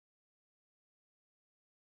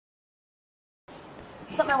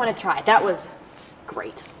something I want to try. That was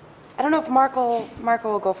great. I don't know if Marco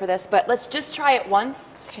will go for this, but let's just try it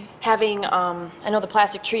once. Okay. Having, I know the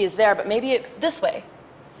plastic tree is there, but maybe this way.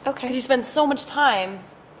 Okay. Because you spend so much time,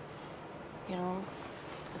 you know,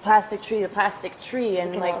 the plastic tree,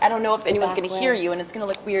 and like, I don't know if anyone's gonna hear you, and it's gonna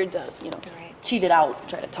look weird to, you know, cheat it out,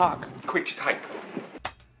 try to talk. Quick, just hide.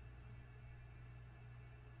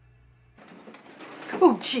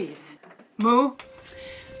 Oh, jeez. Moo?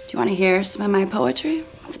 Do you want to hear some of my poetry?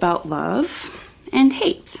 It's about love and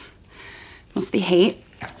hate. Mostly hate.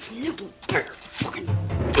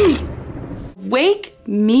 Wake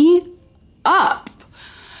me up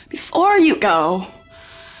before you go.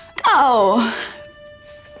 Go.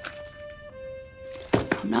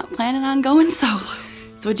 I'm not planning on going solo.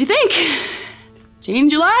 So what'd you think?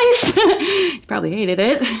 Change your life? You probably hated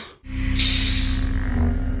it.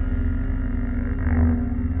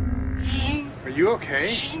 Are you okay?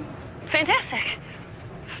 Fantastic.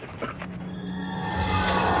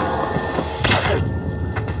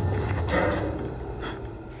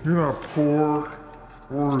 You're not poor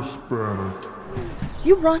or Hispanic. Do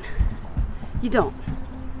you run? You don't.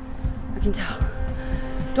 I can tell.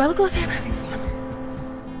 Do I look like I'm having fun?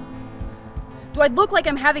 Do I look like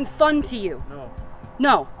I'm having fun to you? No.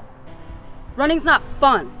 No. Running's not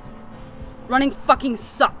fun. Running fucking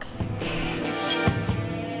sucks.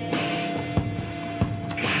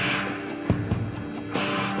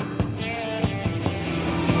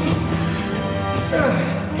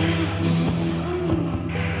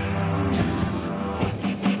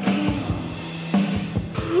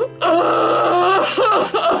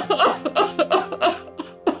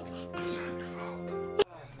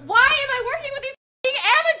 Why am I working with these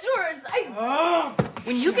amateurs?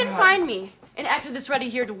 When you can find me an actor that's ready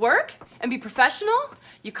here to work and be professional,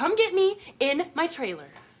 you come get me in my trailer.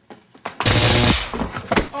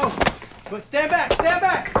 Oh, but stand back, stand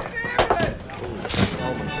back!